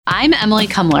I'm Emily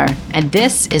Kumler, and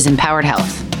this is Empowered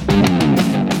Health.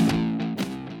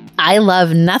 I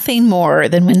love nothing more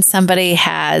than when somebody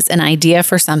has an idea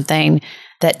for something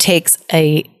that takes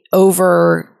a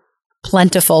over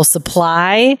plentiful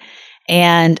supply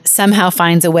and somehow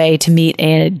finds a way to meet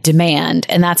a demand.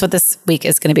 And that's what this week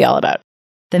is going to be all about.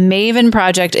 The Maven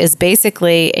Project is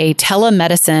basically a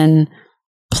telemedicine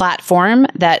platform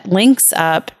that links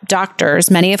up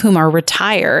doctors, many of whom are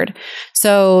retired.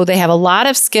 So they have a lot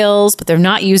of skills, but they're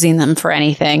not using them for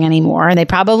anything anymore. And they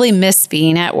probably miss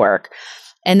being at work.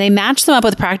 And they match them up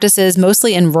with practices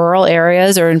mostly in rural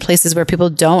areas or in places where people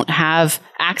don't have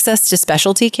access to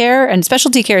specialty care. And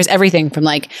specialty care is everything from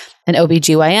like an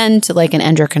OBGYN to like an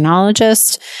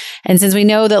endocrinologist. And since we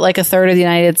know that like a third of the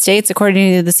United States,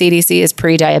 according to the CDC, is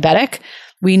pre-diabetic,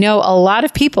 we know a lot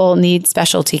of people need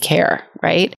specialty care,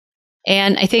 right?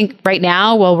 And I think right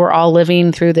now, while we're all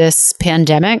living through this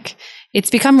pandemic,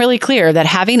 it's become really clear that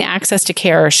having access to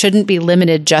care shouldn't be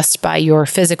limited just by your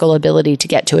physical ability to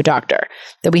get to a doctor.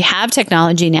 That we have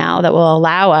technology now that will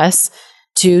allow us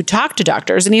to talk to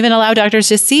doctors and even allow doctors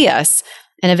to see us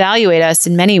and evaluate us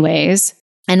in many ways.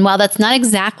 And while that's not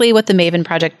exactly what the Maven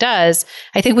Project does,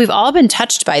 I think we've all been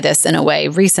touched by this in a way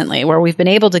recently, where we've been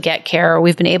able to get care, or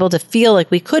we've been able to feel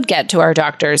like we could get to our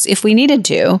doctors if we needed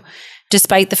to,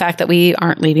 despite the fact that we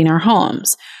aren't leaving our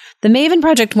homes. The Maven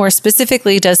Project more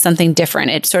specifically does something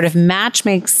different. It sort of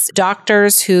matchmakes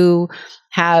doctors who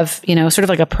have, sort of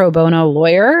like a pro bono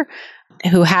lawyer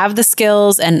who have the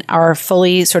skills and are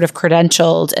fully sort of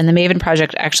credentialed. And the Maven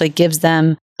Project actually gives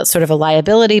them sort of a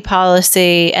liability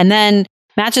policy and then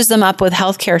matches them up with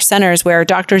healthcare centers where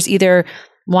doctors either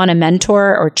want a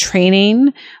mentor or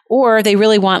training, or they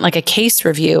really want like a case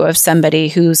review of somebody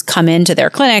who's come into their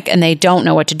clinic and they don't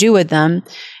know what to do with them.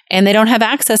 And they don't have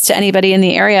access to anybody in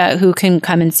the area who can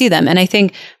come and see them. And I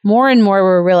think more and more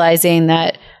we're realizing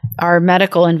that our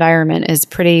medical environment is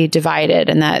pretty divided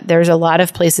and that there's a lot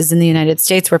of places in the United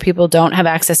States where people don't have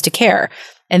access to care.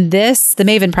 And the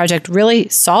Maven Project really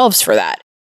solves for that.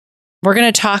 We're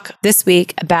going to talk this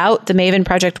week about the Maven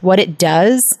Project, what it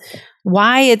does,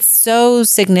 why it's so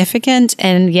significant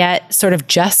and yet sort of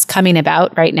just coming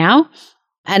about right now,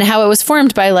 and how it was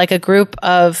formed by like a group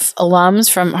of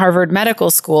alums from Harvard Medical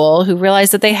School who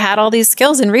realized that they had all these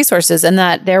skills and resources and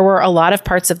that there were a lot of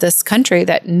parts of this country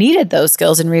that needed those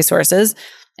skills and resources,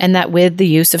 and that with the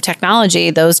use of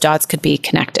technology, those dots could be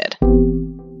connected.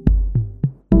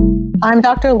 I'm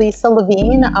Dr. Lisa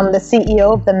Levine. I'm the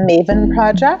CEO of the Maven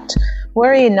Project.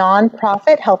 We're a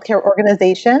nonprofit healthcare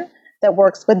organization that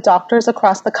works with doctors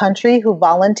across the country who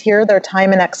volunteer their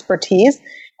time and expertise,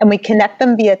 and we connect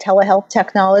them via telehealth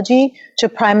technology to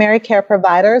primary care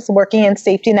providers working in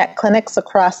safety net clinics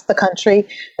across the country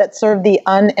that serve the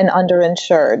and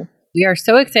underinsured. We are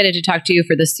so excited to talk to you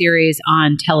for the series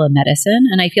on telemedicine,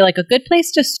 and I feel like a good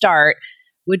place to start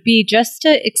would be just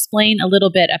to explain a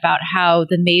little bit about how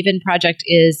the Maven Project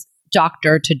is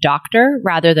doctor to doctor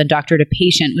rather than doctor to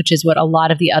patient, which is what a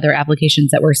lot of the other applications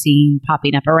that we're seeing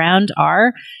popping up around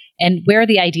are, and where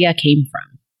the idea came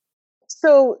from.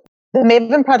 So the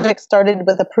Maven Project started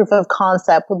with a proof of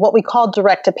concept with what we call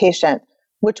direct to patient,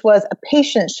 which was a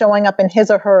patient showing up in his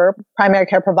or her primary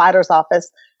care provider's office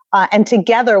and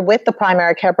together with the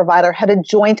primary care provider had a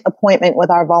joint appointment with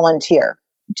our volunteer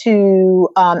to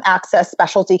access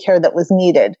specialty care that was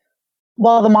needed.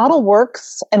 While the model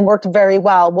works and worked very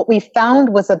well, what we found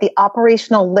was that the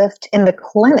operational lift in the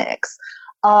clinics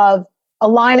of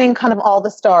aligning kind of all the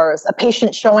stars, a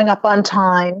patient showing up on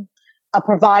time, a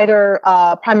provider,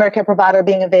 primary care provider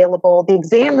being available, the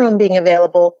exam room being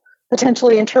available,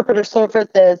 potentially interpreter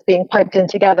services being piped in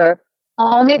together,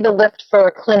 all made the lift for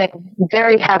a clinic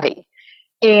very heavy.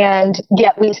 And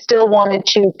yet we still wanted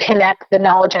to connect the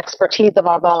knowledge expertise of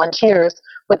our volunteers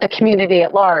with the community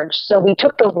at large. So we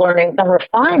took those learnings and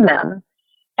refined them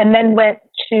and then went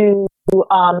to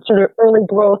sort of early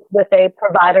growth with a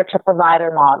provider to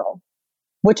provider model,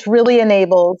 which really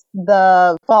enables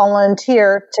the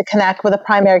volunteer to connect with a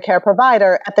primary care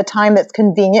provider at the time that's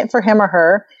convenient for him or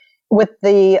her with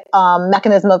the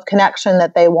mechanism of connection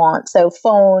that they want. So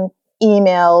phone,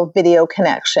 email, video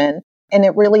connection. And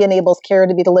it really enables care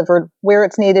to be delivered where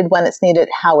it's needed, when it's needed,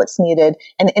 how it's needed,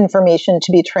 and information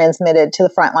to be transmitted to the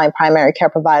frontline primary care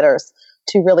providers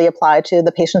to really apply to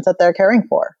the patients that they're caring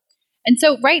for. And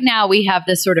so right now we have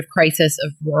this sort of crisis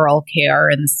of rural care.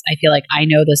 And I feel like I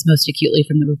know this most acutely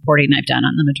from the reporting I've done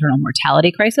on the maternal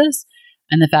mortality crisis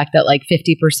and the fact that like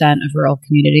 50% of rural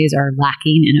communities are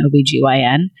lacking in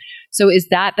OBGYN. So is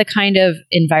that the kind of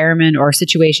environment or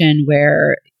situation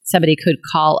where somebody could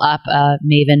call up a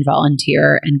Maven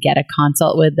volunteer and get a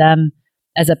consult with them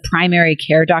as a primary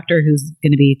care doctor who's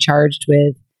going to be charged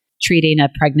with treating a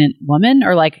pregnant woman?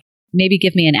 Or like maybe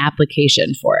give me an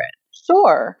application for it.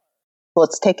 Sure.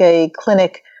 Let's take a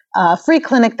clinic, free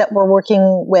clinic that we're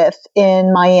working with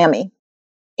in Miami.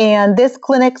 And this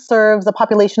clinic serves a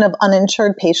population of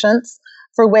uninsured patients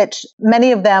for which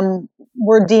many of them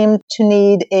were deemed to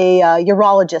need a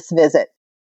urologist visit.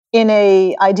 In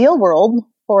a ideal world,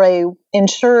 for a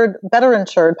better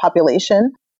insured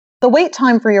population, the wait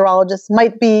time for urologists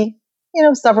might be,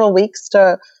 several weeks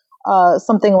to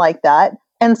something like that.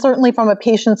 And certainly from a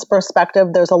patient's perspective,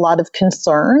 there's a lot of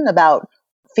concern about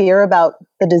fear about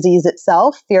the disease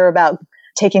itself, fear about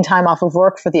taking time off of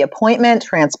work for the appointment,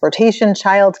 transportation,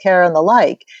 childcare, and the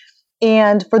like.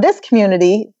 And for this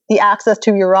community, the access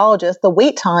to urologists, the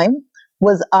wait time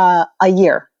was a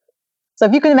year. So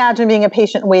if you can imagine being a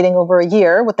patient waiting over a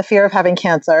year with the fear of having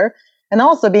cancer and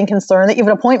also being concerned that you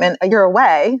have an appointment a year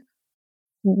away,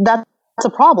 that's a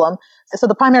problem. So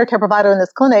the primary care provider in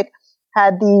this clinic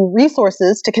had the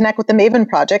resources to connect with the MAVEN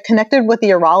project, connected with the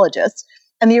urologist,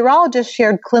 and the urologist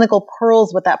shared clinical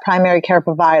pearls with that primary care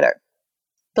provider.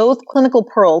 Those clinical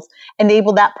pearls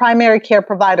enabled that primary care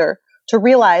provider to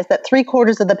realize that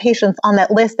 3/4 of the patients on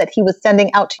that list that he was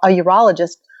sending out to a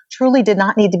urologist truly did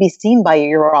not need to be seen by a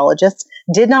urologist,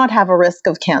 did not have a risk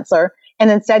of cancer, and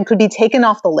instead could be taken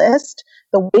off the list.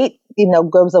 The wait,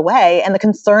 goes away, and the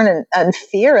concern and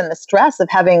fear and the stress of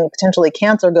having potentially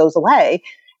cancer goes away.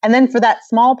 And then for that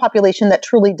small population that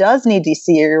truly does need to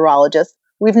see a urologist,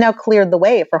 we've now cleared the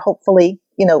way for hopefully,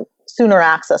 sooner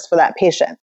access for that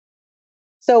patient.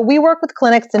 So we work with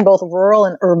clinics in both rural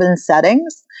and urban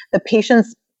settings. The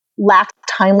patients lack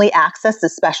timely access to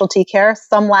specialty care.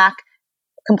 Some lack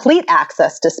complete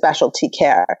access to specialty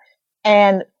care.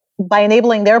 And by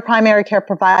enabling their primary care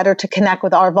provider to connect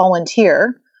with our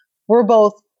volunteer, we're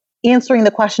both answering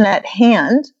the question at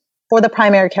hand for the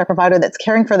primary care provider that's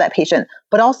caring for that patient,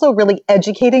 but also really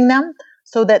educating them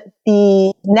so that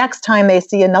the next time they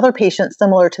see another patient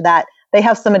similar to that, they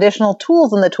have some additional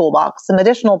tools in the toolbox, some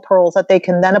additional pearls that they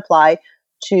can then apply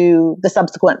to the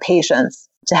subsequent patients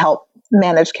to help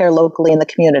manage care locally in the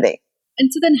community. And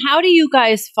so then how do you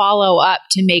guys follow up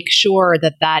to make sure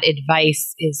that that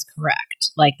advice is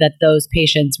correct? Like that those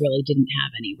patients really didn't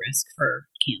have any risk for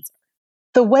cancer?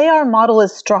 The way our model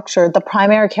is structured, the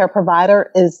primary care provider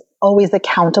is always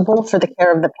accountable for the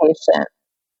care of the patient.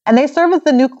 And they serve as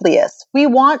the nucleus. We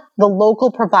want the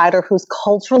local provider who's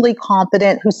culturally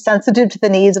competent, who's sensitive to the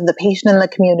needs of the patient and the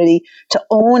community to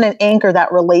own and anchor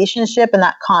that relationship and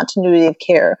that continuity of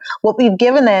care. What we've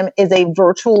given them is a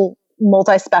virtual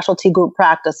multi-specialty group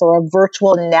practice or a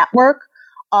virtual network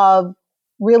of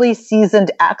really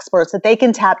seasoned experts that they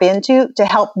can tap into to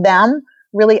help them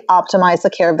really optimize the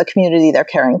care of the community they're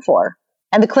caring for.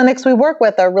 And the clinics we work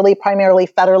with are really primarily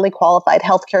federally qualified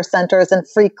healthcare centers and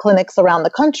free clinics around the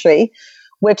country,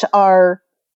 which are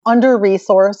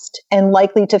under-resourced and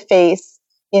likely to face,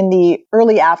 in the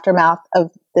early aftermath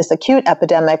of this acute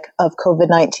epidemic of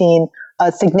COVID-19,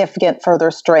 significant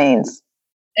further strains.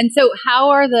 And so how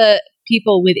are the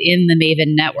people within the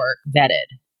MAVEN network vetted?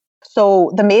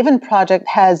 So the MAVEN project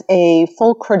has a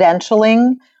full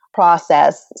credentialing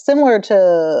process, similar to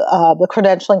the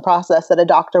credentialing process that a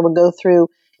doctor would go through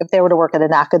if they were to work at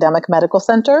an academic medical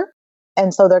center.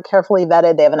 And so they're carefully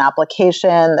vetted. They have an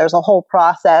application. There's a whole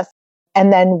process.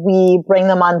 And then we bring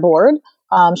them on board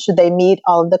should they meet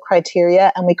all of the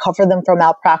criteria, and we cover them for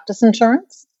malpractice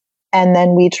insurance. And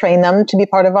then we train them to be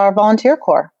part of our volunteer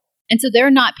corps. And so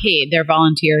they're not paid. They're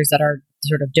volunteers that are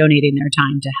sort of donating their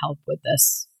time to help with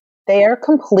this. They are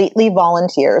completely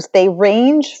volunteers. They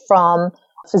range from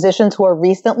physicians who are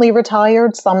recently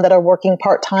retired, some that are working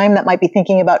part-time that might be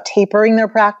thinking about tapering their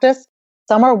practice.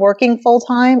 Some are working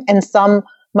full-time, and some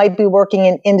might be working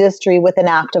in industry with an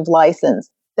active license.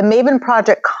 The MAVEN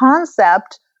project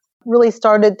concept really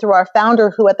started through our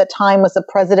founder, who at the time was the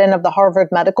president of the Harvard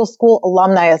Medical School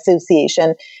Alumni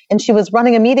Association. And she was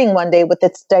running a meeting one day with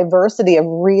its diversity of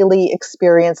really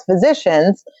experienced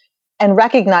physicians and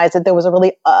recognized that there was a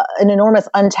really an enormous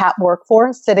untapped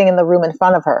workforce sitting in the room in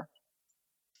front of her.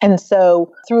 And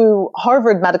so through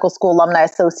Harvard Medical School Alumni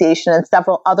Association and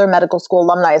several other medical school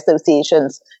alumni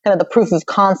associations, kind of the proof of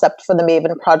concept for the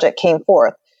MAVEN project came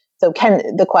forth. So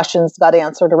the questions got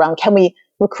answered around, can we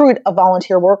recruit a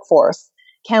volunteer workforce?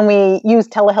 Can we use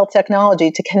telehealth technology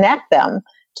to connect them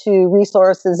to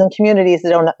resources and communities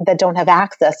that don't have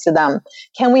access to them?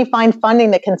 Can we find funding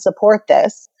that can support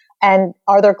this? And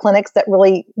are there clinics that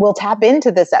really will tap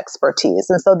into this expertise?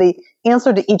 And so the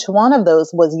answer to each one of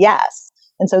those was yes.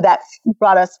 And so that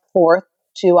brought us forth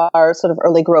to our sort of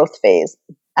early growth phase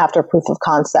after proof of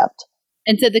concept.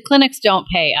 And so the clinics don't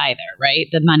pay either, right?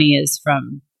 The money is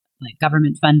from like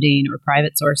government funding or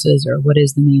private sources, or what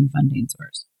is the main funding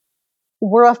source?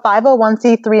 We're a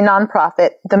 501c3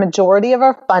 nonprofit. The majority of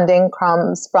our funding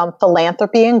comes from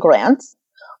philanthropy and grants.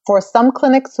 For some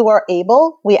clinics who are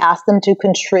able, we ask them to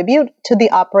contribute to the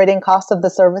operating cost of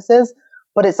the services,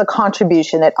 but it's a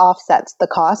contribution. It offsets the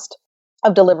cost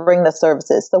of delivering the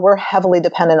services. So we're heavily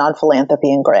dependent on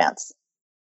philanthropy and grants.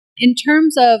 In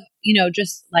terms of,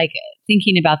 just like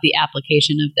thinking about the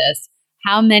application of this,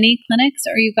 how many clinics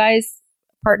are you guys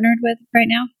partnered with right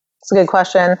now? It's a good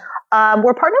question.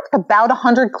 We're partnered with about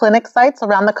 100 clinic sites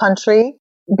around the country.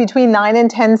 Between 9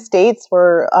 and 10 states.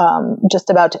 We're just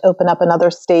about to open up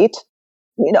another state.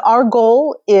 Our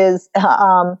goal is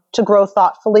to grow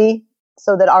thoughtfully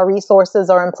so that our resources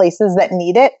are in places that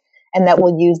need it and that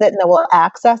will use it and that will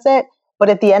access it. But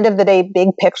at the end of the day, big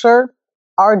picture,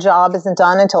 our job isn't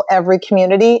done until every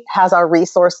community has our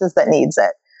resources that needs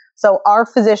it. So our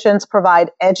physicians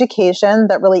provide education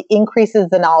that really increases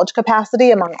the knowledge capacity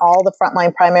among all the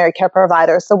frontline primary care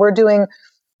providers. So we're doing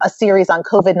a series on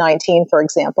COVID-19, for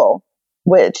example,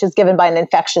 which is given by an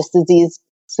infectious disease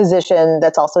physician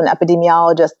that's also an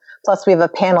epidemiologist. Plus, we have a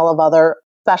panel of other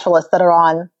specialists that are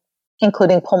on,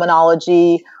 including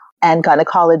pulmonology and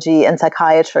gynecology and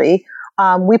psychiatry.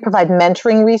 We provide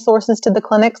mentoring resources to the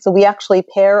clinic. So we actually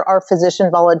pair our physician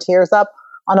volunteers up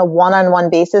on a one-on-one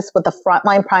basis with the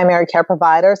frontline primary care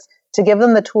providers to give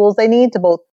them the tools they need to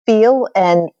both feel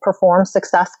and perform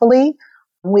successfully.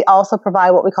 We also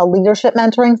provide what we call leadership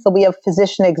mentoring. So we have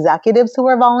physician executives who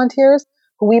are volunteers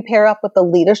who we pair up with the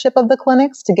leadership of the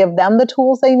clinics to give them the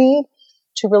tools they need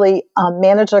to really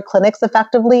manage their clinics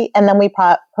effectively. And then we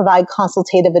provide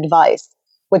consultative advice,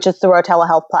 which is through our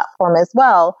telehealth platform as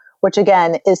well, which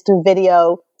again is through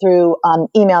video, through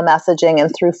email messaging,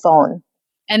 and through phone.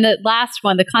 And the last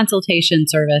one, the consultation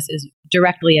service, is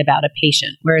directly about a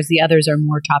patient, whereas the others are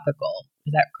more topical.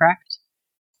 Is that correct?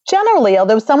 Generally,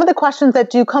 although some of the questions that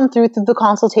do come through the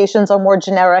consultations are more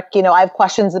generic. I have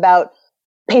questions about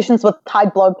patients with high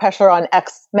blood pressure on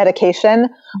X medication,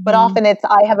 but often it's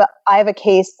I have a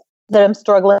case that I'm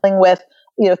struggling with,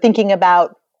 thinking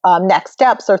about next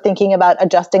steps, or thinking about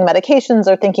adjusting medications,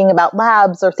 or thinking about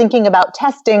labs, or thinking about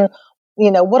testing.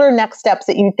 What are next steps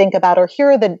that you think about, or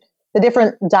here are the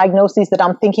different diagnoses that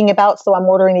I'm thinking about. So I'm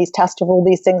ordering these tests to rule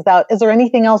these things out. Is there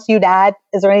anything else you'd add?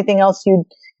 Is there anything else you'd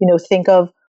think of?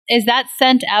 Is that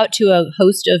sent out to a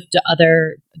host of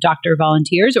other doctor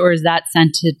volunteers, or is that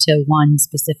sent to one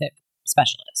specific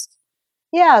specialist?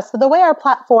 Yeah, so the way our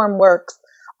platform works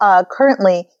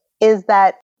currently is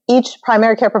that each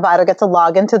primary care provider gets a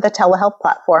login to the telehealth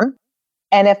platform.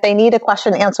 And if they need a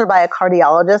question answered by a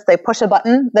cardiologist, they push a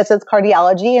button that says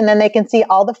cardiology, and then they can see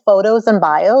all the photos and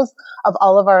bios of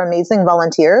all of our amazing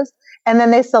volunteers. And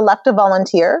then they select a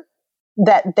volunteer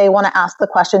that they want to ask the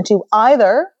question to,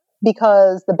 either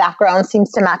because the background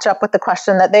seems to match up with the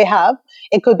question that they have.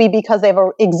 It could be because they have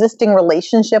an existing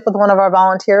relationship with one of our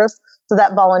volunteers. So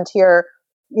that volunteer,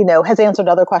 has answered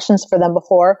other questions for them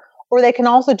before. Or they can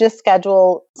also just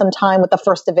schedule some time with the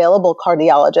first available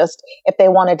cardiologist if they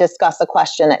want to discuss a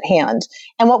question at hand.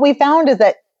 And what we found is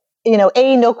that,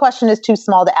 no question is too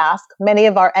small to ask. Many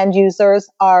of our end users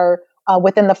are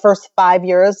within the first 5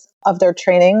 years of their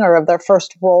training or of their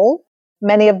first role.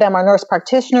 Many of them are nurse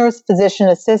practitioners, physician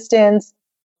assistants,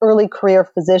 early career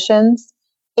physicians,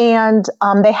 and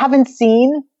they haven't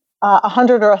seen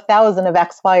 100 or 1,000 of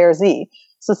X, Y, or Z.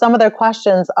 So some of their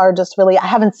questions are just really, I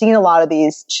haven't seen a lot of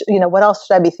these. What else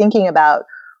should I be thinking about?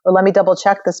 Or let me double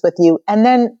check this with you. And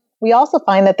then we also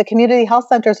find that the community health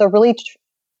centers are really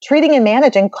treating and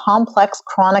managing complex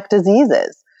chronic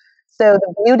diseases. So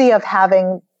the beauty of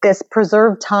having this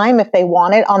preserved time, if they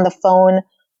want it, on the phone,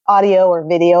 audio or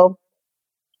video,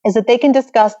 is that they can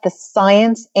discuss the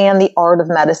science and the art of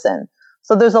medicine.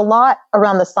 So there's a lot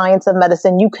around the science of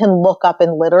medicine you can look up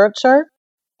in literature,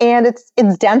 and it's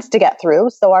dense to get through.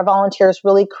 So our volunteers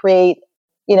really create,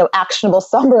 actionable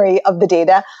summary of the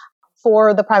data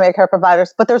for the primary care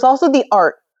providers. But there's also the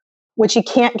art, which you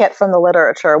can't get from the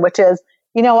literature, which is,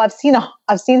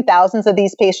 I've seen thousands of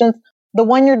these patients. The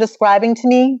one you're describing to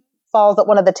me falls at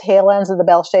one of the tail ends of the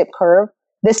bell-shaped curve.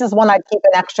 This is one I'd keep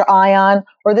an extra eye on,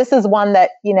 or this is one that,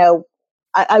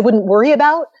 I wouldn't worry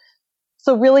about.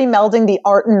 So really melding the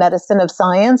art and medicine of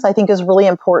science, I think, is really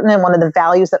important, and one of the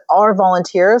values that our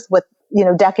volunteers with,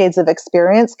 decades of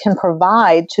experience can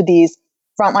provide to these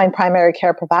frontline primary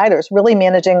care providers, really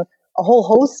managing a whole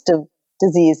host of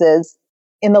diseases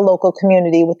in the local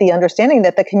community, with the understanding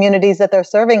that the communities that they're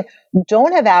serving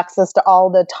don't have access to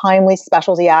all the timely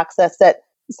specialty access that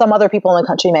some other people in the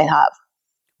country may have.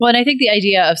 Well, and I think the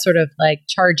idea of sort of like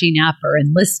charging up or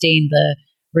enlisting the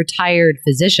retired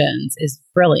physicians is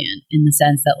brilliant in the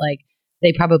sense that like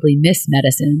they probably miss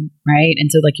medicine, right? And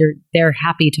so like they're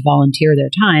happy to volunteer their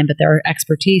time, but their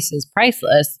expertise is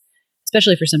priceless,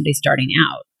 especially for somebody starting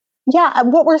out. Yeah,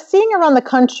 what we're seeing around the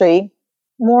country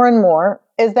more and more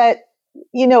is that,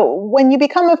 when you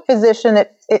become a physician,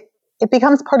 it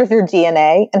becomes part of your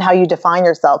DNA and how you define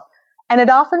yourself. And it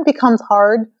often becomes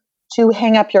hard to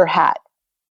hang up your hat.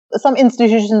 Some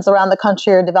institutions around the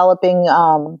country are developing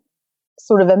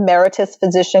sort of emeritus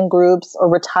physician groups or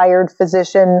retired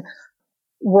physician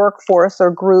workforce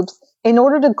or groups in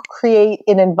order to create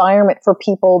an environment for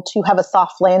people to have a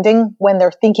soft landing when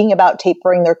they're thinking about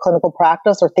tapering their clinical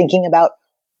practice or thinking about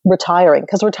retiring.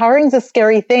 Because retiring is a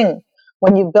scary thing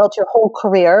when you've built your whole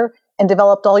career and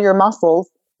developed all your muscles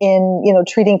in,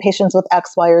 treating patients with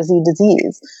X, Y, or Z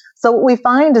disease. So what we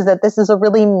find is that this is a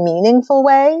really meaningful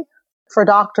way for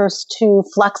doctors to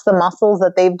flex the muscles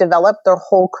that they've developed their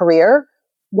whole career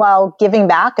while giving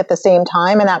back at the same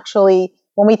time. And actually,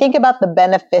 when we think about the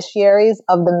beneficiaries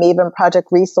of the Maven Project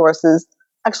resources,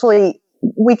 actually,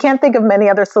 we can't think of many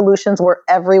other solutions where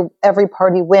every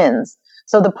party wins.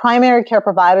 So the primary care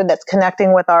provider that's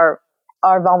connecting with our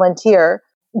volunteer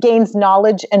gains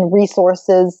knowledge and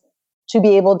resources to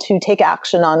be able to take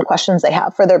action on questions they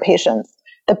have for their patients.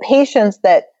 The patients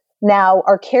that now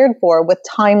are cared for with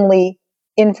timely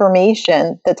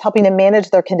information that's helping to manage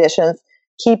their conditions,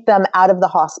 keep them out of the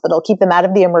hospital, keep them out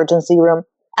of the emergency room,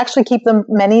 actually keep them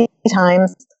many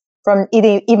times from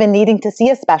even needing to see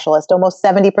a specialist. Almost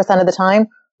 70% of the time,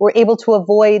 we're able to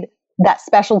avoid that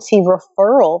specialty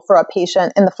referral for a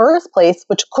patient in the first place,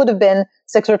 which could have been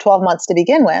 6 or 12 months to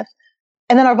begin with.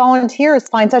 And then our volunteers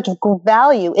find such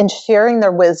value in sharing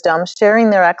their wisdom, sharing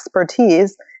their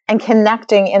expertise, and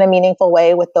connecting in a meaningful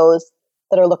way with those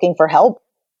that are looking for help,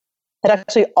 that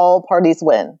actually all parties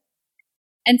win.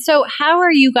 And so how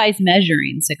are you guys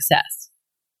measuring success?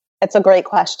 It's a great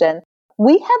question.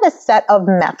 We have a set of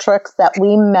metrics that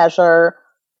we measure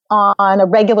on a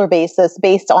regular basis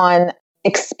based on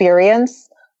experience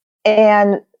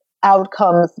and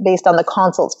outcomes based on the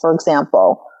consults, for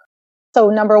example. So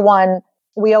number one,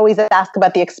 we always ask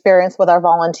about the experience with our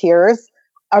volunteers.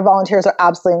 Our volunteers are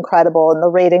absolutely incredible, and the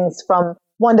ratings from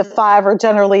 1 to 5 are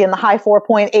generally in the high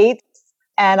 4.8,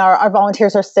 and our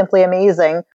volunteers are simply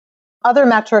amazing. Other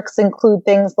metrics include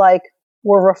things like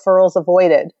were referrals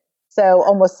avoided? So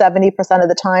almost 70% of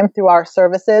the time through our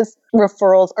services,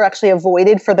 referrals are actually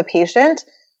avoided for the patient,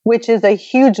 which is a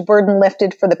huge burden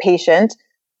lifted for the patient.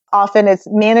 Often it's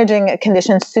managing a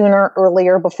condition sooner,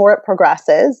 earlier, before it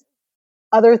progresses.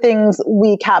 Other things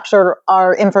we capture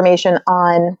are information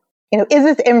on, is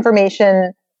this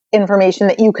information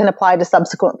that you can apply to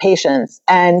subsequent patients?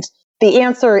 And the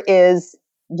answer is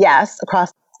yes,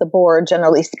 across the board,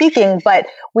 generally speaking. But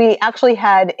we actually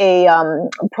had a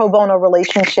pro bono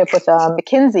relationship with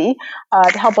McKinsey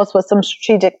to help us with some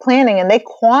strategic planning, and they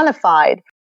quantified,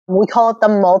 we call it the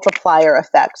multiplier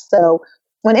effect. So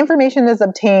when information is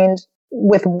obtained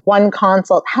with one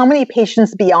consult, how many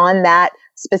patients beyond that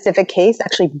specific case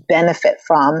actually benefit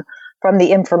from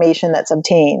the information that's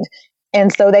obtained?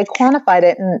 And so they quantified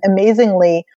it, and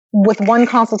amazingly, with one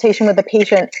consultation with a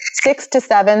patient, 6 to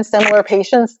 7 similar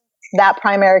patients that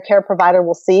primary care provider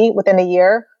will see within a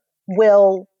year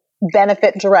will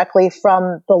benefit directly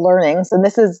from the learnings. And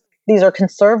these are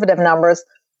conservative numbers.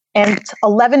 And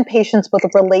 11 patients with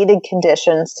related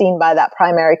conditions seen by that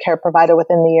primary care provider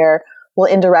within the year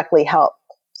will indirectly help.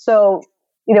 So,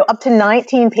 up to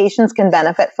 19 patients can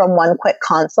benefit from one quick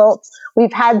consult.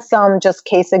 We've had some just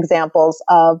case examples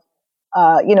of,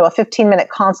 a 15-minute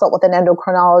consult with an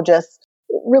endocrinologist.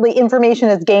 Really, information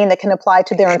is gained that can apply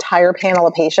to their entire panel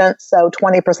of patients. So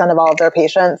 20% of all of their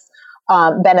patients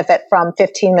benefit from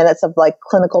 15 minutes of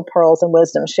clinical pearls and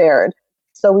wisdom shared.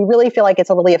 So we really feel like it's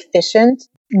a really efficient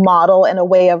model and a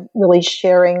way of really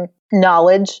sharing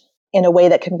knowledge in a way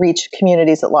that can reach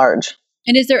communities at large.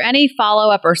 And is there any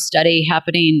follow-up or study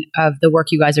happening of the work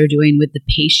you guys are doing with the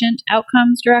patient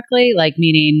outcomes directly?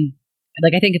 Meaning,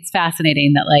 I think it's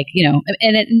fascinating that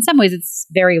and in some ways it's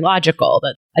very logical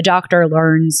that a doctor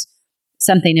learns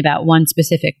something about one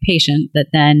specific patient that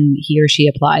then he or she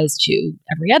applies to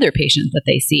every other patient that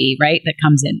they see, right? That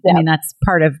comes in. Yeah. I mean, that's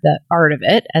part of the art of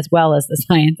it as well as the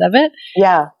science of it.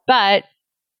 Yeah. But,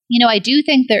 I do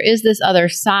think there is this other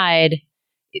side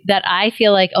that I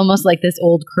feel like almost like this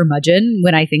old curmudgeon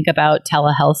when I think about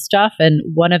telehealth stuff. And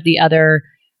one of the other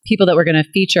people that we're going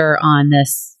to feature on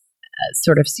this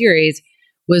sort of series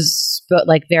was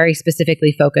very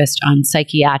specifically focused on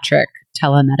psychiatric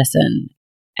telemedicine.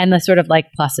 and the sort of like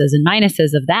pluses and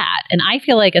minuses of that. And I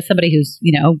feel like as somebody who's,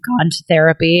 gone to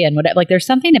therapy and whatever, like there's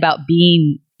something about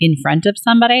being in front of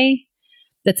somebody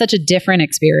that's such a different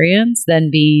experience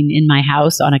than being in my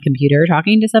house on a computer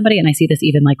talking to somebody. And I see this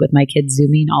even like with my kids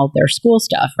Zooming all of their school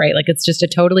stuff, right? Like it's just a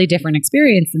totally different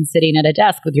experience than sitting at a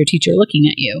desk with your teacher looking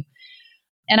at you.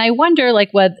 And I wonder, like,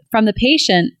 from the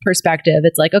patient perspective,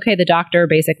 it's like, okay, the doctor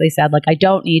basically said, like, I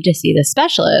don't need to see the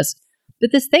specialist, but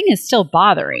this thing is still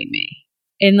bothering me.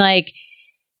 And like,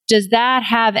 does that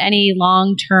have any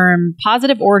long-term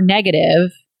positive or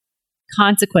negative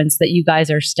consequence that you guys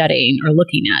are studying or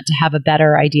looking at to have a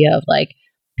better idea of like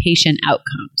patient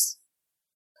outcomes?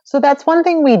 So that's one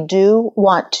thing we do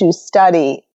want to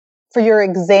study. For your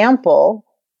example,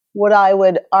 what I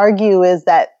would argue is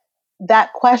that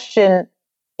question,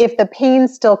 if the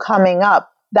pain's still coming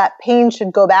up, that pain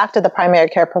should go back to the primary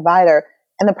care provider,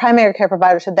 and the primary care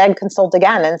provider should then consult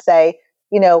again and say,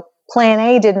 plan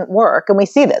A didn't work. And we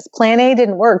see this. Plan A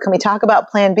didn't work. Can we talk about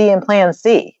plan B and plan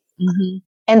C? Mm-hmm.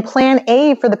 And plan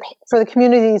A for the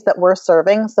communities that we're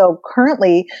serving. So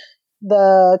currently,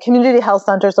 the community health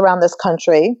centers around this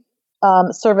country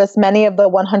service many of the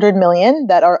 100 million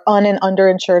that are and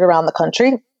underinsured around the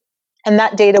country. And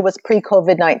that data was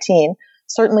pre-COVID-19.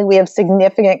 Certainly, we have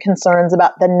significant concerns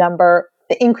about the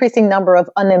increasing number of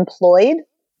unemployed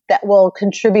that will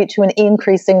contribute to an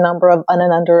increasing number of and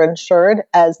underinsured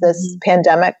as this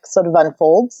pandemic sort of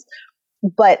unfolds.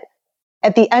 But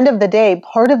at the end of the day,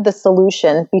 part of the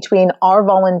solution between our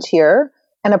volunteer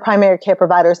and a primary care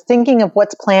provider is thinking of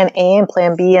what's plan A and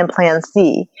plan B and plan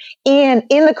C, and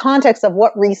in the context of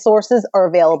what resources are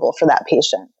available for that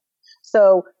patient.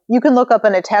 So you can look up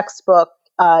in a textbook,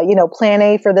 plan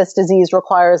A for this disease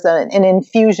requires an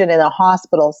infusion in a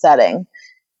hospital setting.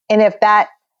 And if that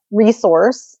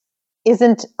resource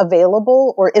isn't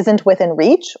available or isn't within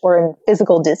reach or in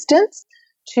physical distance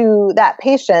to that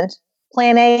patient,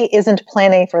 plan A isn't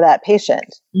plan A for that patient.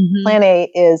 Mm-hmm. Plan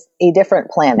A is a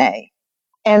different plan A.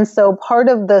 And so part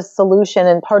of the solution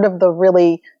and part of the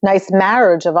really nice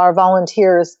marriage of our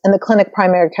volunteers and the clinic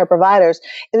primary care providers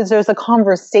is there's a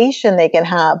conversation they can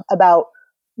have about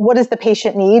what does the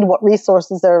patient need, what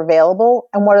resources are available,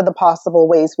 and what are the possible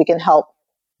ways we can help,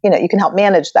 you can help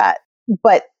manage that.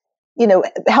 But,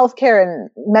 healthcare and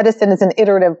medicine is an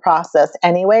iterative process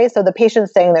anyway. So the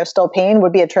patient saying there's still pain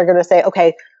would be a trigger to say,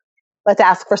 okay, let's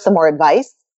ask for some more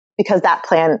advice because that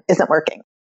plan isn't working.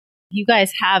 You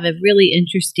guys have a really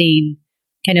interesting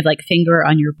kind of like finger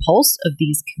on your pulse of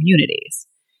these communities.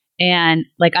 And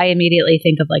like I immediately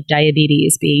think of like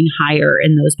diabetes being higher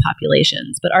in those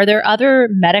populations. But are there other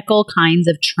medical kinds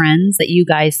of trends that you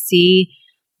guys see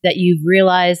that you've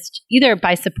realized either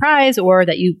by surprise or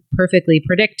that you perfectly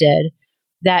predicted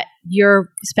that you're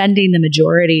spending the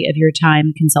majority of your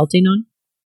time consulting on?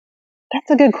 That's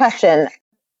a good question.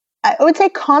 I would say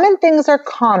common things are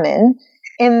common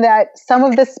in that some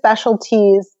of the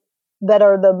specialties that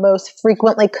are the most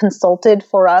frequently consulted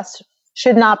for us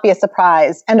should not be a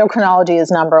surprise. Endocrinology is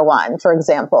number one, for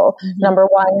example. Mm-hmm. Number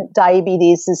one,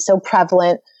 diabetes is so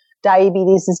prevalent.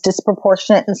 Diabetes is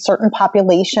disproportionate in certain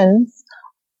populations.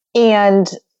 And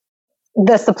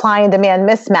the supply and demand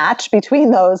mismatch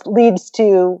between those leads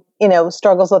to,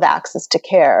 struggles with access to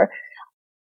care.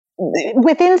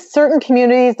 Within certain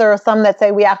communities, there are some that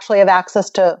say we actually have access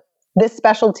to this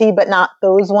specialty, but not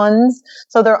those ones.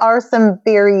 So there are some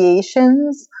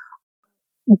variations.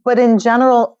 But in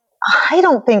general, I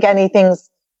don't think anything's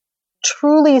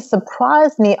truly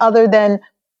surprised me other than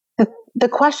the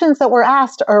questions that were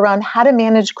asked are around how to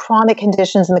manage chronic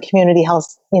conditions in the community health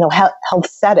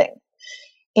setting.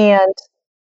 And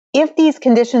if these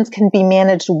conditions can be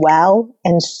managed well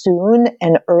and soon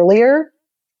and earlier,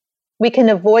 we can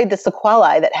avoid the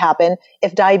sequelae that happen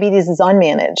if diabetes is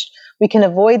unmanaged. We can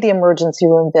avoid the emergency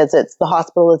room visits, the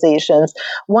hospitalizations.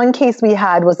 One case we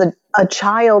had was a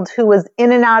child who was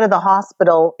in and out of the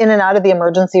hospital, in and out of the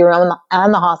emergency room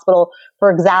and the hospital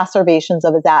for exacerbations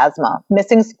of his asthma,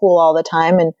 missing school all the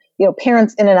time, and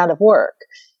parents in and out of work.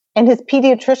 And his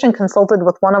pediatrician consulted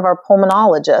with one of our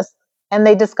pulmonologists, and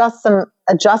they discussed some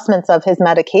adjustments of his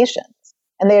medications.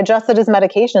 And they adjusted his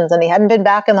medications, and he hadn't been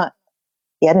back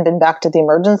to the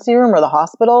emergency room or the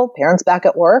hospital, parents back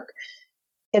at work.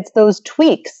 It's those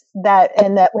tweaks with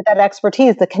that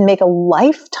expertise that can make a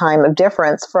lifetime of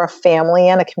difference for a family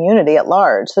and a community at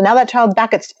large. So now that child's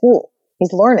back at school.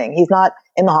 He's learning. He's not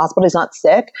in the hospital. He's not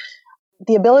sick.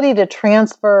 The ability to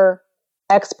transfer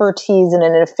expertise in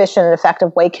an efficient and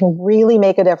effective way can really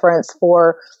make a difference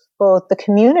for both the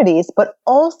communities, but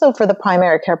also for the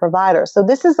primary care providers. So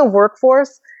this is a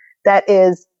workforce that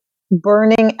is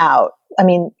burning out. I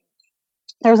mean,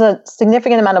 there's a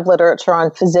significant amount of literature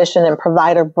on physician and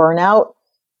provider burnout.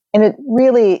 And it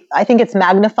really, I think it's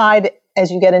magnified as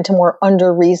you get into more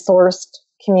under-resourced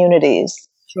communities.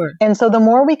 Sure. And so the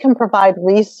more we can provide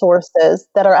resources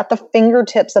that are at the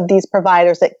fingertips of these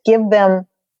providers that give them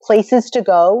places to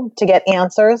go to get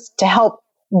answers, to help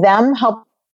them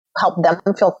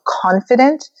feel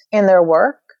confident in their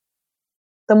work,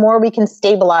 the more we can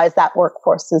stabilize that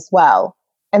workforce as well.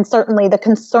 And certainly the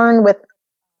concern with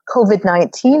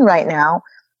COVID-19 right now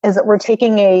is that we're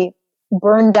taking a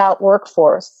burned out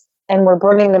workforce and we're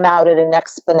burning them out at an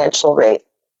exponential rate.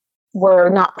 We're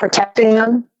not protecting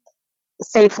them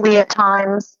safely at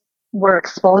times. We're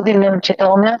exposing them to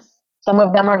illness. Some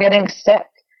of them are getting sick.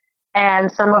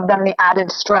 And some of them, the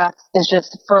added stress is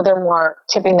just furthermore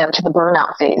tipping them to the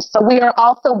burnout phase. So we are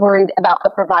also worried about the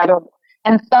provider,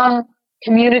 and some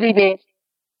community-based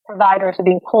providers are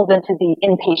being pulled into the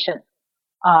inpatient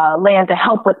land to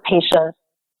help with patients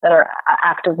that are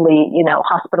actively,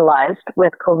 hospitalized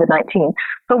with COVID-19.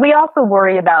 But we also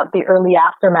worry about the early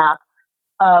aftermath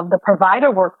of the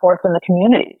provider workforce in the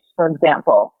communities, for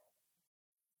example.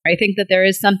 I think that there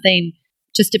is something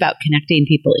just about connecting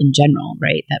people in general,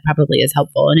 right? That probably is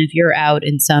helpful. And if you're out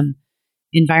in some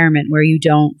environment where you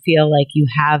don't feel like you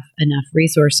have enough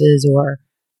resources or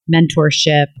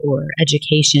mentorship or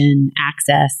education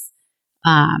access,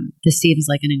 this seems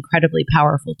like an incredibly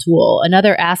powerful tool.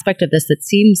 Another aspect of this that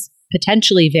seems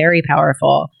potentially very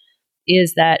powerful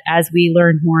is that as we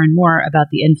learn more and more about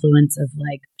the influence of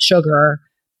like sugar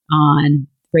on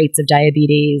rates of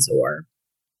diabetes or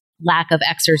lack of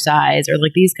exercise or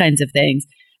like these kinds of things.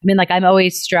 I mean, like I'm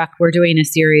always struck, we're doing a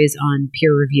series on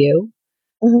peer review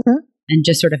and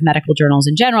just sort of medical journals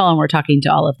in general. And we're talking to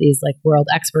all of these like world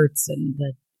experts and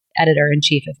the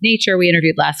editor-in-chief of Nature we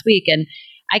interviewed last week. And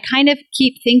I kind of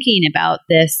keep thinking about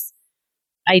this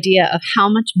idea of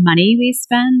how much money we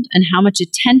spend and how much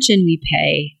attention we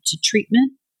pay to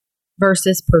treatment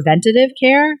versus preventative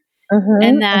care.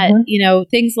 And that,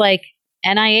 things like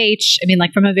NIH, I mean,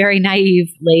 like from a very naive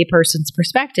layperson's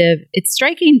perspective, it's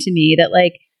striking to me that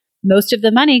like most of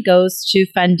the money goes to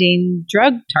funding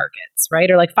drug targets, right?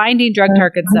 Or like finding drug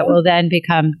targets that will then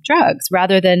become drugs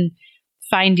rather than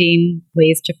finding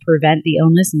ways to prevent the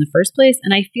illness in the first place.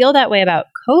 And I feel that way about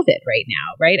COVID right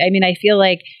now, right? I mean, I feel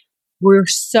like we're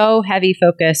so heavy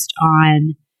focused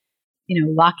on,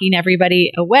 locking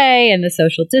everybody away and the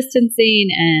social distancing,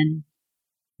 and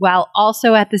while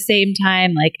also at the same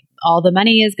time, like all the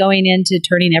money is going into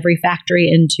turning every factory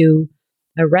into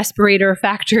a respirator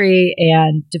factory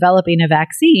and developing a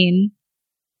vaccine.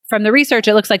 From the research,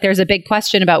 it looks like there's a big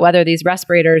question about whether these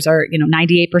respirators are,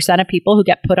 98% of people who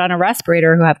get put on a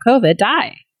respirator who have COVID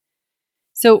die.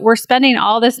 So we're spending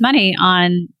all this money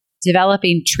on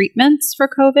developing treatments for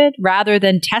COVID rather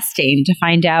than testing to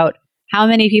find out how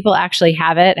many people actually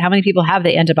have it, how many people have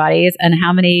the antibodies, and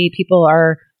how many people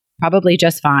are probably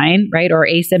just fine, right? Or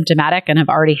asymptomatic and have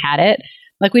already had it.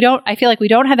 I feel like we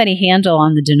don't have any handle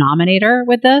on the denominator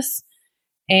with this.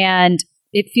 And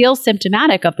it feels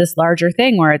symptomatic of this larger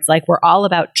thing where it's like we're all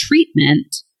about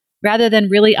treatment rather than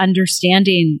really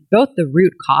understanding both the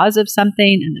root cause of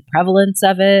something and the prevalence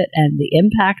of it and the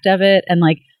impact of it and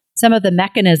like some of the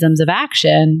mechanisms of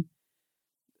action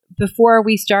before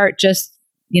we start just,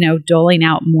 doling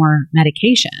out more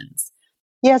medications.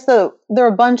 Yeah, so there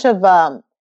are a bunch of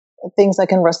things I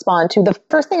can respond to. The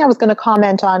first thing I was going to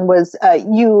comment on was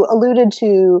you alluded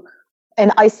to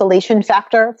an isolation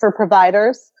factor for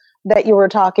providers that you were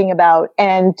talking about,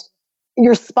 and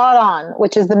you're spot on,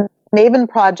 which is the MAVEN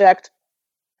project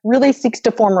really seeks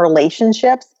to form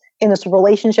relationships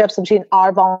between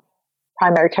our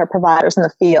primary care providers in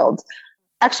the field.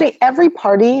 Actually, every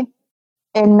party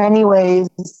in many ways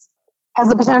has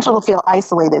the potential to feel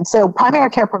isolated. So primary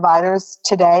care providers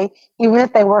today, even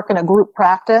if they work in a group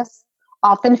practice,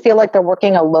 often feel like they're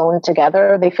working alone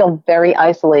together. They feel very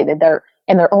isolated. They're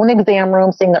in their own exam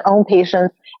room, seeing their own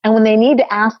patients. And when they need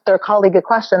to ask their colleague a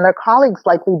question, their colleague's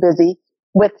likely busy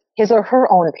with his or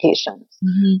her own patients.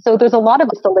 So there's a lot of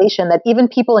isolation that even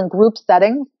people in group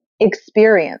settings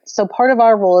experience. So part of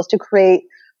our role is to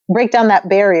break down that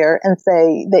barrier and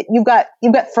say that you've got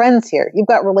friends here, you've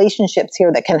got relationships here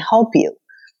that can help you.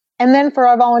 And then for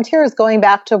our volunteers, going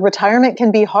back to retirement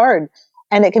can be hard,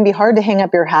 and it can be hard to hang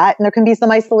up your hat, and there can be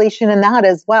some isolation in that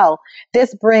as well.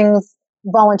 This brings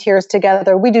volunteers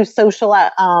together. We do social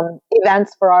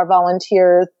events for our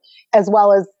volunteers, as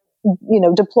well as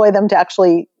deploy them to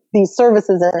actually these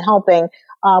services and helping.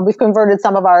 We've converted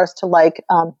some of ours to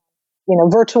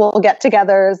virtual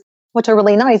get-togethers, which are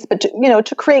really nice, but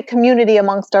to create community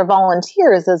amongst our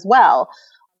volunteers as well.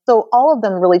 So all of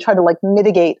them really try to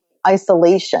mitigate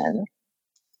isolation.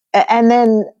 And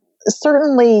then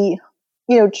certainly,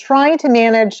 trying to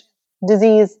manage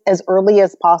disease as early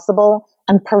as possible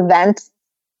and prevent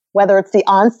whether it's the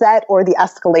onset or the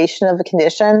escalation of a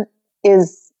condition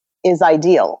is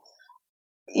ideal.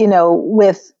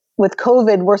 With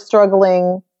COVID, we're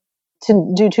struggling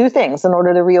to do two things in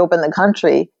order to reopen the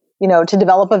country, to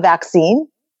develop a vaccine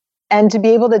and to be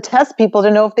able to test people to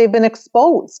know if they've been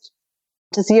exposed,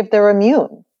 to see if they're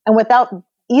immune. And without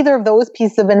either of those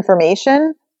pieces of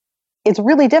information, it's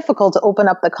really difficult to open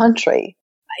up the country.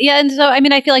 Yeah. And so, I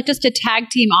feel like just to tag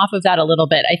team off of that a little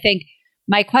bit, I think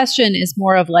my question is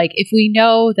more of like, if we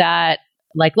know that,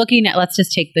 like looking at, let's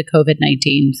just take the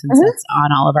COVID-19 since it's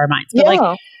on all of our minds.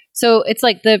 But so it's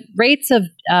like the rates of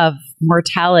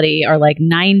mortality are like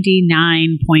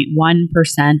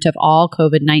 99.1% of all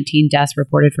COVID-19 deaths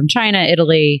reported from China,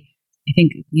 Italy. I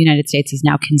think the United States is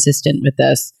now consistent with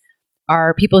this,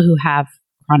 are people who have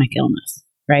chronic illness,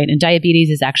 right? And diabetes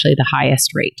is actually the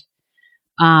highest rate.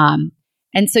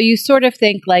 And so you sort of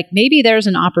think like maybe there's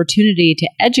an opportunity to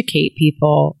educate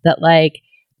people that like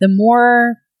the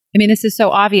more, this is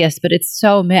so obvious, but it's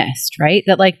so missed, right?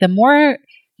 That like the more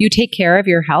you take care of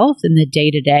your health in the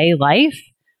day-to-day life,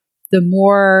 the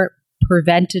more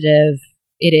preventative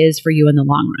it is for you in the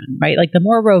long run, right? Like the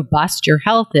more robust your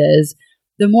health is,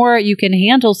 the more you can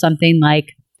handle something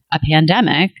like a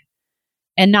pandemic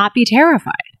and not be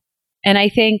terrified. And I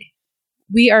think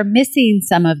we are missing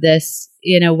some of this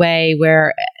in a way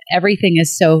where everything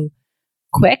is so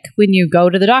quick when you go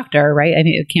to the doctor, right? I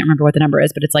can't remember what the number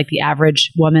is, but it's like the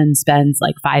average woman spends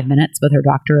like 5 minutes with her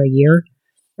doctor a year.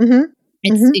 Mm-hmm.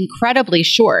 It's incredibly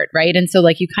short, right? And so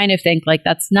like you kind of think like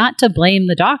that's not to blame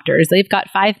the doctors. They've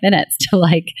got 5 minutes to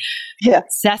like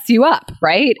assess you up,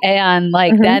 right? And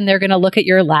like then they're going to look at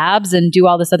your labs and do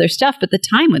all this other stuff, but the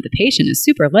time with the patient is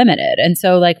super limited. And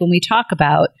so like when we talk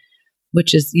about,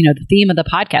 which is, the theme of the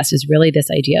podcast is really this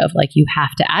idea of like you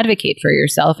have to advocate for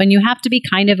yourself and you have to be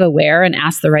kind of aware and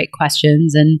ask the right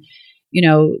questions and,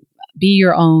 be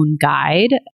your own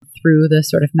guide through the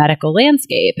sort of medical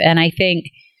landscape. And I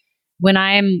think when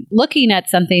I'm looking at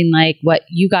something like what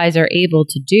you guys are able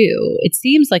to do, it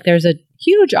seems like there's a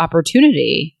huge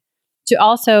opportunity to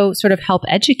also sort of help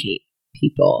educate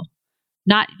people.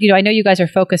 Not, I know you guys are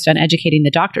focused on educating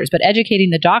the doctors, but educating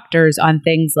the doctors on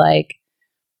things like,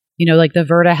 like the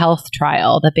Virta Health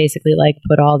trial that basically like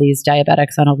put all these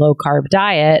diabetics on a low carb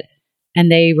diet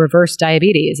and they reversed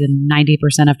diabetes in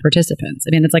 90% of participants.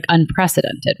 It's like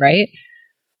unprecedented, right?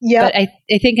 Yeah. But I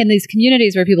think in these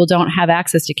communities where people don't have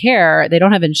access to care, they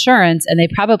don't have insurance, and they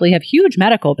probably have huge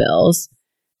medical bills,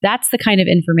 that's the kind of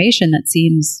information that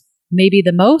seems maybe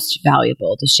the most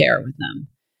valuable to share with them.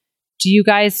 Do you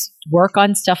guys work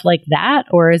on stuff like that?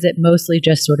 Or is it mostly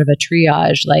just sort of a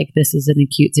triage, like this is an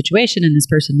acute situation and this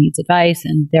person needs advice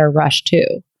and they're rushed too?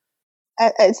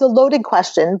 It's a loaded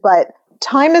question, but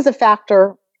time is a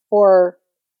factor for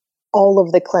all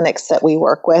of the clinics that we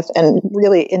work with and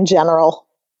really in general,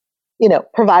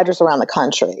 providers around the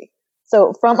country.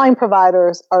 So frontline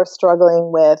providers are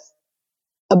struggling with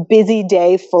a busy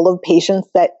day full of patients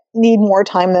that need more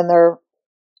time than they're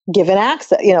given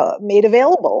access, made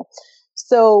available.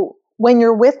 So when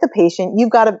you're with the patient,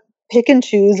 you've got to pick and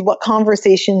choose what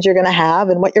conversations you're going to have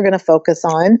and what you're going to focus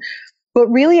on. But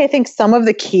really, I think some of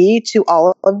the key to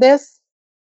all of this,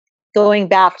 going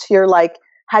back to your like,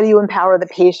 how do you empower the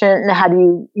patient and how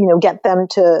do you, get them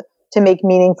to make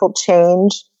meaningful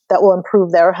change that will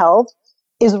improve their health,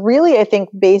 is really, I think,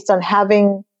 based on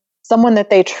having someone that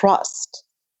they trust,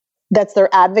 that's their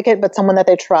advocate, but someone that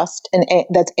they trust and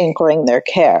that's anchoring their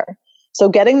care. So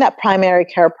getting that primary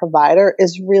care provider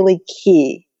is really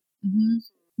key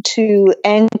to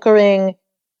anchoring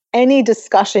any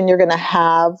discussion you're going to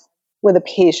have with a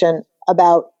patient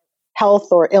about health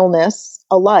or illness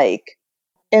alike.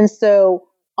 And so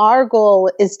our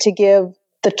goal is to give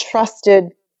the trusted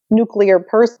nuclear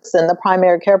person, the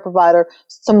primary care provider,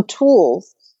 some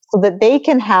tools so that they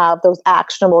can have those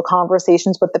actionable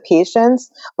conversations with the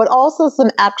patients, but also some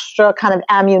extra kind of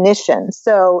ammunition.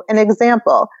 So an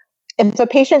example, if a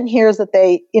patient hears that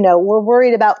they, we're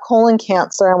worried about colon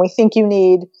cancer and we think you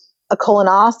need a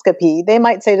colonoscopy, they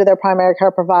might say to their primary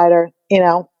care provider,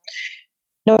 no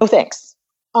thanks.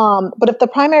 But if the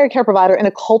primary care provider, in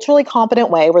a culturally competent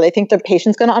way where they think their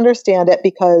patient's going to understand it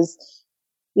because,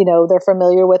 they're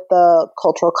familiar with the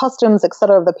cultural customs, et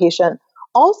cetera, of the patient,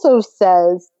 also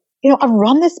says, I've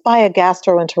run this by a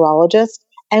gastroenterologist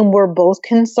and we're both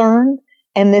concerned.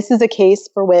 And this is a case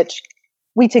for which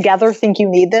we together think you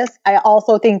need this. I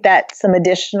also think that some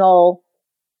additional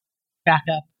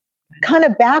backup kind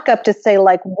of backup to say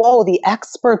like, whoa, the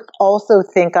experts also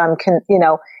think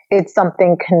it's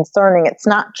something concerning. It's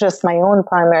not just my own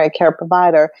primary care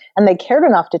provider. And they cared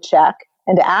enough to check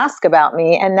and to ask about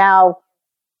me. And now,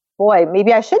 boy,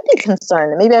 maybe I should be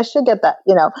concerned. Maybe I should get that,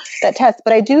 that test.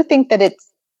 But I do think that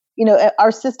it's,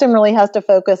 our system really has to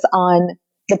focus on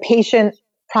the patient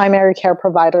primary care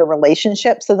provider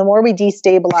relationship. So the more we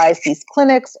destabilize these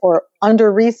clinics or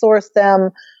under-resource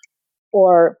them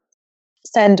or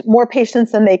send more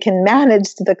patients than they can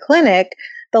manage to the clinic,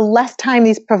 the less time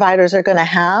these providers are going to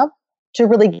have to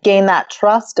really gain that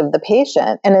trust of the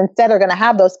patient. And instead are going to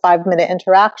have those 5-minute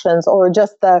interactions or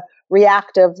just the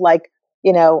reactive, like,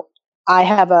 I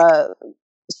have a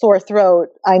sore throat,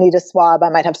 I need a swab, I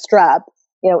might have strep,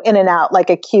 in and out, like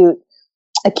acute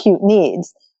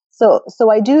needs. So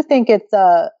I do think it's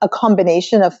a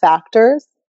combination of factors.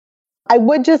 I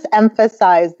would just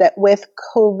emphasize that with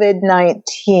COVID-19,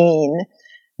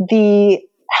 the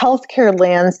healthcare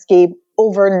landscape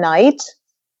overnight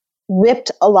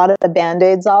ripped a lot of the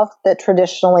Band-Aids off that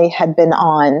traditionally had been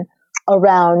on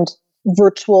around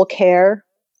virtual care,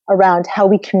 around how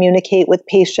we communicate with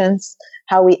patients,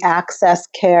 how we access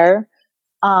care.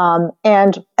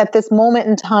 And at this moment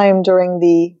in time during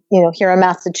the, here in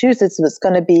Massachusetts, it's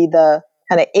going to be the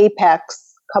kind of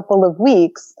apex couple of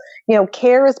weeks,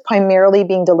 care is primarily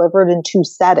being delivered in 2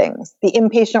 settings, the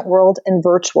inpatient world and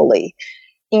virtually.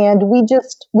 And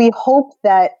we hope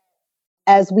that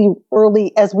as we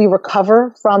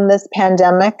recover from this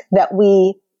pandemic, that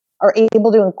we are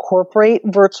able to incorporate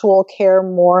virtual care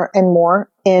more and more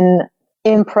in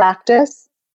practice,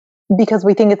 because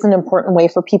we think it's an important way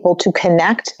for people to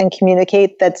connect and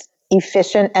communicate that's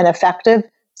efficient and effective.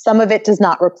 Some of it does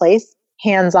not replace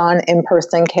hands-on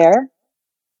in-person care,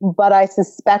 but I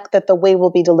suspect that the way we'll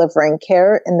be delivering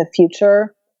care in the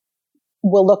future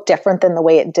will look different than the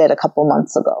way it did a couple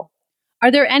months ago.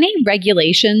 Are there any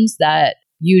regulations that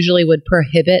usually would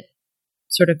prohibit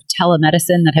sort of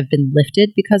telemedicine that have been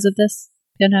lifted because of this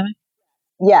pandemic?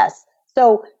 Yes.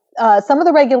 So some of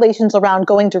the regulations around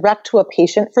going direct to a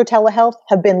patient for telehealth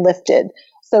have been lifted.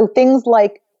 So things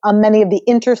like many of the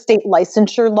interstate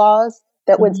licensure laws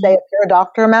that would say if you're a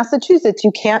doctor in Massachusetts,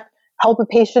 you can't help a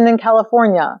patient in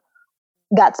California.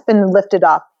 That's been lifted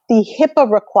off. The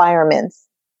HIPAA requirements,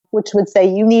 which would say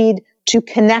you need to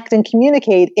connect and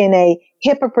communicate in a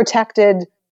HIPAA protected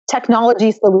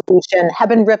technology solution, have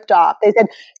been ripped off. They said,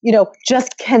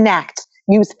 just connect,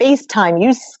 use FaceTime,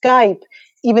 use Skype,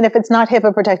 even if it's not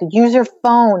HIPAA protected, use your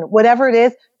phone, whatever it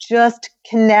is, just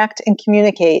connect and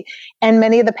communicate. And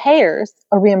many of the payers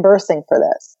are reimbursing for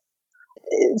this.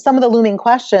 Some of the looming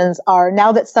questions are,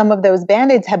 now that some of those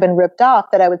Band-Aids have been ripped off,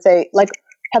 that I would say,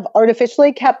 have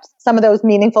artificially kept some of those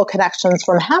meaningful connections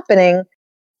from happening,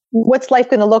 what's life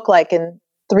going to look like in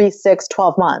 3, 6,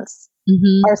 12 months?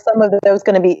 Are some of those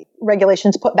going to be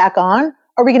regulations put back on?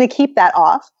 Are we going to keep that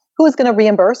off? Who's going to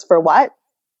reimburse for what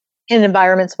in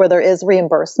environments where there is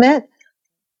reimbursement?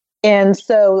 And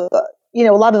so, a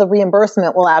lot of the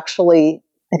reimbursement will actually,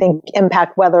 I think,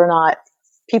 impact whether or not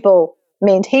people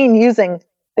maintain using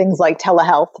things like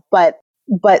telehealth. But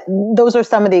those are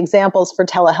some of the examples for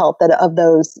telehealth of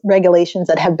those regulations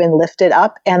that have been lifted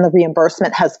up and the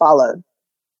reimbursement has followed.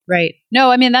 Right.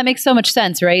 No, I mean, that makes so much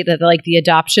sense, right? That the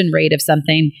adoption rate of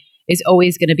something is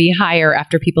always going to be higher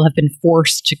after people have been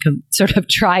forced to sort of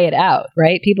try it out,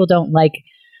 right? People don't like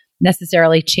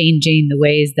necessarily changing the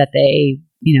ways that they,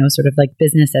 sort of like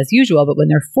business as usual. But when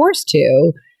they're forced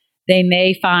to, they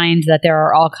may find that there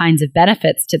are all kinds of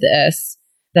benefits to this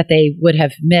that they would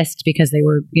have missed because they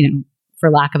were,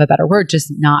 for lack of a better word,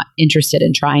 just not interested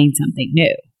in trying something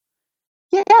new.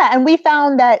 Yeah. And we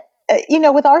found that,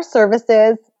 with our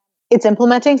services, it's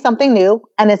implementing something new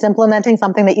and it's implementing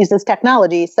something that uses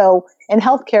technology. So in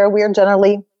healthcare, we're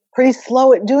generally pretty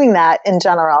slow at doing that in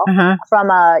general from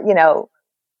a,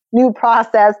 new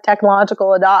process,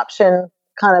 technological adoption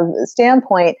kind of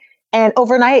standpoint. And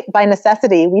overnight, by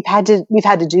necessity, we've had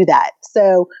to do that.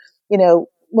 So,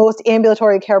 most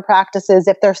ambulatory care practices,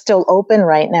 if they're still open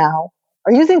right now,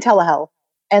 are using telehealth,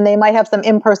 and they might have some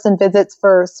in-person visits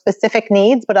for specific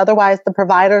needs, but otherwise the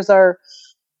providers are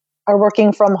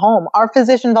working from home. Our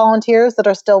physician volunteers that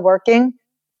are still working,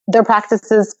 their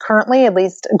practices currently, at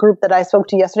least a group that I spoke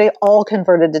to yesterday, all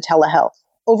converted to telehealth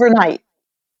overnight.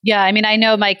 Yeah, I mean, I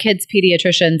know my kids'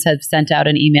 pediatricians have sent out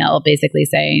an email basically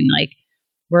saying,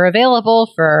 we're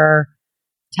available for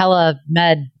telemed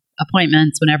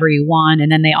appointments whenever you want.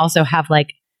 And then they also have a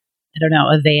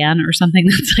van or something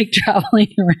that's traveling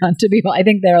around to people. I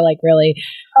think they're really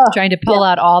trying to pull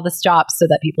out all the stops so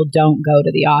that people don't go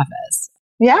to the office.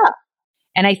 Yeah.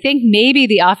 And I think maybe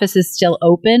the office is still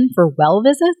open for well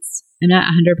visits. I'm not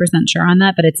 100% sure on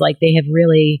that, but it's like they have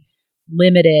really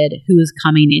limited who's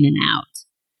coming in and out.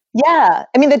 Yeah.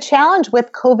 I mean, the challenge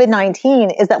with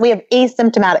COVID-19 is that we have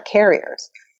asymptomatic carriers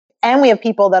and we have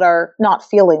people that are not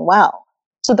feeling well.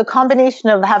 So the combination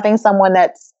of having someone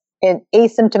that's an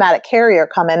asymptomatic carrier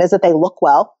come in is that they look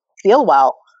well, feel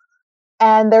well,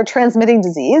 and they're transmitting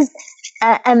disease.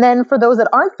 And then for those that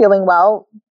aren't feeling well,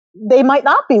 they might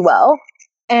not be well.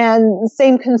 And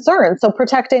same concern. So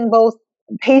protecting both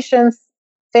patients,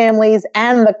 families,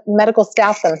 and the medical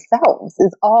staff themselves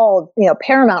is all,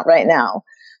 paramount right now.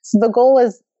 So the goal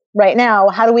is right now,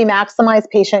 how do we maximize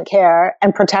patient care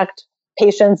and protect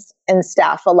patients and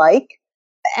staff alike?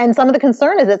 And some of the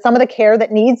concern is that some of the care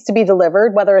that needs to be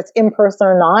delivered, whether it's in person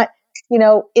or not,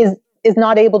 is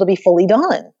not able to be fully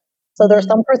done. So there's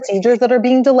some procedures that are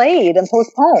being delayed and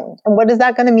postponed. And what is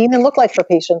that going to mean and look like for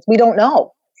patients? We don't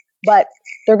know. But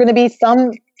there are going to be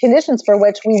some conditions for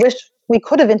which we wish we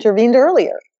could have intervened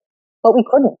earlier, but we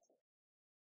couldn't.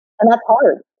 And that's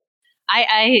hard.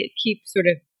 I keep sort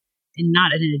of,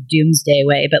 not in a doomsday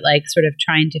way, but like sort of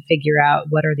trying to figure out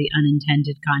what are the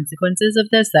unintended consequences of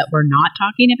this that we're not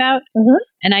talking about. Mm-hmm.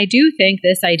 And I do think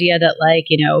this idea that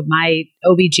my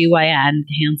OBGYN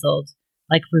canceled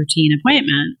like routine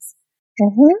appointments,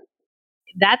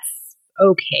 that's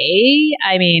okay.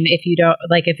 I mean, if you don't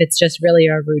if it's just really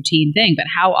a routine thing, but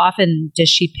how often does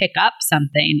she pick up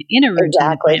something in a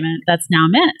routine appointment that's now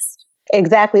missed?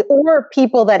 Exactly. Or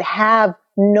people that have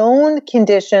known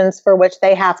conditions for which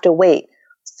they have to wait.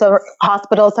 So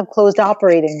hospitals have closed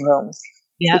operating rooms.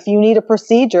 Yep. If you need a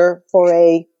procedure for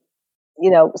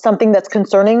something that's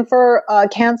concerning for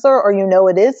cancer, or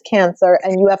it is cancer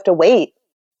and you have to wait,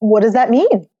 what does that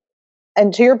mean?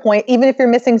 And to your point, even if you're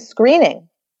missing screening,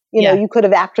 you could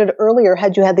have acted earlier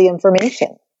had you had the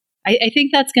information. I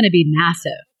think that's going to be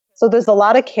massive. So there's a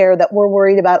lot of care that we're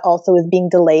worried about also is being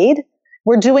delayed.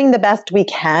 We're doing the best we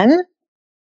can,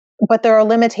 but there are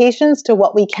limitations to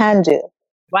what we can do.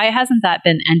 Why hasn't that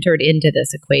been entered into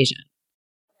this equation?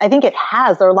 I think it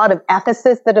has. There are a lot of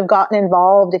ethicists that have gotten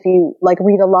involved. If you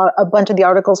read a bunch of the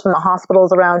articles from the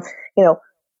hospitals around,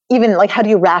 even how do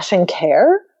you ration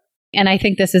care? And I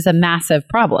think this is a massive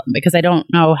problem because I don't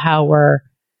know how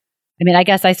I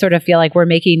guess I sort of feel like we're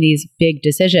making these big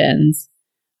decisions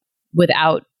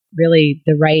without really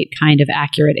the right kind of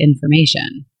accurate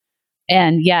information.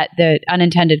 And yet the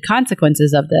unintended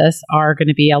consequences of this are going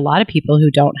to be a lot of people who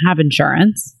don't have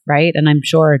insurance, right? And I'm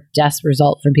sure deaths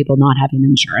result from people not having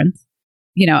insurance.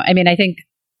 I think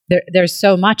there's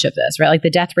so much of this, right? Like the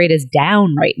death rate is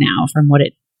down right now from what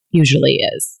it usually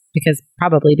is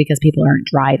probably because people aren't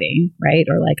driving, right?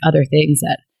 Or like other things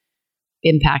that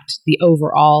impact the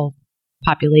overall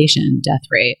population death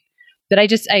rate. But I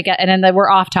get, and then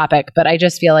we're off topic, but I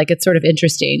just feel like it's sort of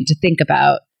interesting to think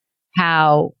about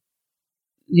how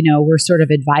we're sort of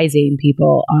advising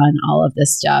people on all of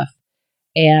this stuff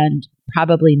and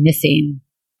probably missing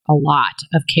a lot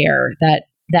of care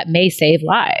that may save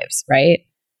lives, right?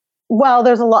 Well,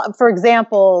 there's a lot. For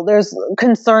example, there's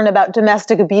concern about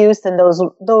domestic abuse, and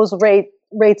those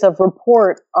rates of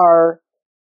report are,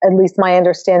 at least my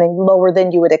understanding, lower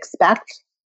than you would expect.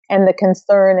 And the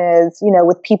concern is,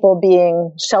 with people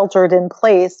being sheltered in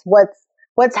place,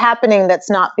 what's happening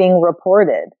that's not being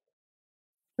reported?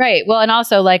 Right. Well, and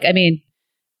also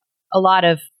a lot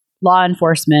of law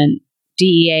enforcement,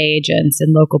 DEA agents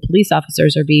and local police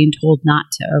officers are being told not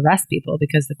to arrest people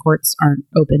because the courts aren't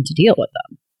open to deal with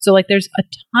them. So there's a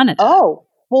ton of that. Oh,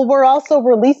 well, we're also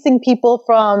releasing people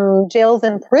from jails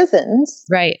and prisons.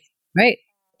 Right.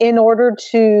 In order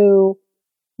to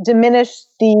diminish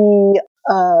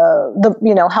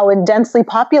how densely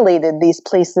populated these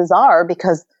places are,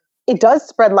 because it does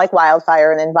spread like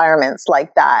wildfire in environments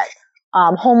like that.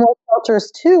 Homeless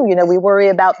shelters too, we worry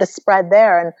about the spread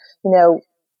there. And,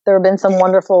 there have been some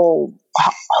wonderful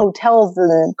hotels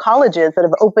and colleges that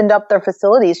have opened up their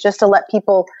facilities just to let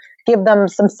people, give them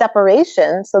some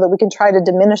separation so that we can try to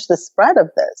diminish the spread of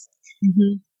this.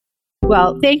 Mm-hmm.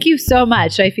 Well, thank you so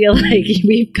much. I feel like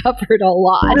we've covered a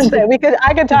lot.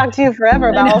 I could talk to you forever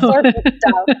about all sorts of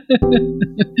stuff.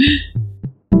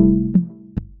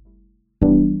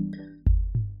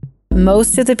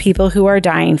 Most of the people who are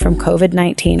dying from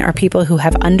COVID-19 are people who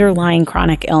have underlying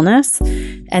chronic illness,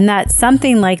 and that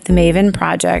something like the Maven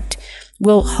Project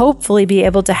will hopefully be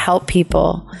able to help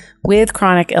people with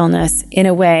chronic illness in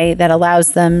a way that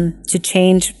allows them to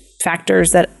change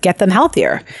factors that get them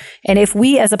healthier. And if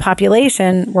we as a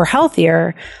population were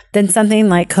healthier, then something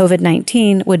like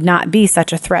COVID-19 would not be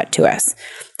such a threat to us.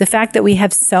 the fact that we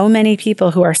have so many people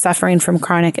who are suffering from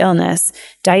chronic illness,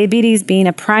 diabetes being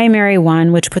a primary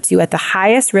one, which puts you at the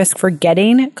highest risk for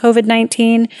getting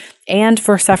COVID-19 and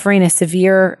for suffering a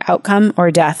severe outcome or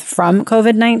death from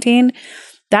COVID-19,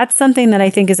 that's something that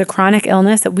I think is a chronic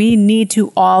illness that we need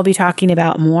to all be talking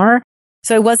about more.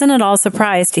 So I wasn't at all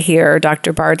surprised to hear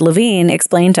Dr. Bard Levine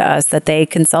explain to us that they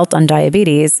consult on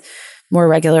diabetes more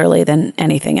regularly than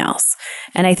anything else.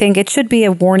 And I think it should be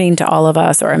a warning to all of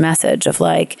us, or a message of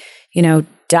like,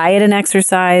 diet and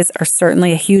exercise are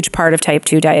certainly a huge part of type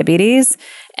 2 diabetes,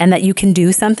 and that you can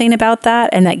do something about that,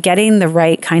 and that getting the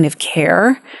right kind of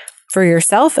care for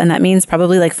yourself, and that means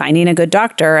probably like finding a good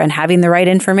doctor and having the right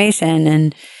information.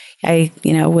 And I,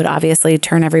 would obviously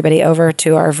turn everybody over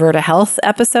to our Virta Health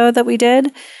episode that we did,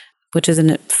 which is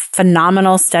a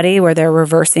phenomenal study where they're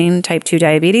reversing type 2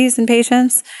 diabetes in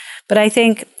patients. But I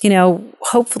think,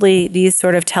 hopefully these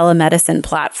sort of telemedicine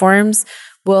platforms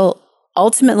will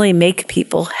ultimately make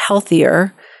people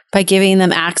healthier by giving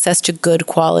them access to good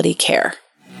quality care.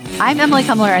 I'm Emily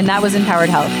Kumler, and that was Empowered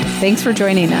Health. Thanks for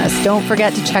joining us. Don't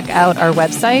forget to check out our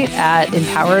website at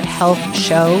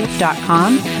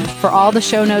empoweredhealthshow.com for all the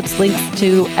show notes, links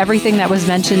to everything that was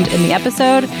mentioned in the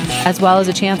episode, as well as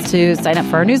a chance to sign up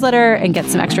for our newsletter and get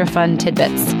some extra fun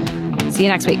tidbits. See you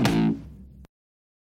next week.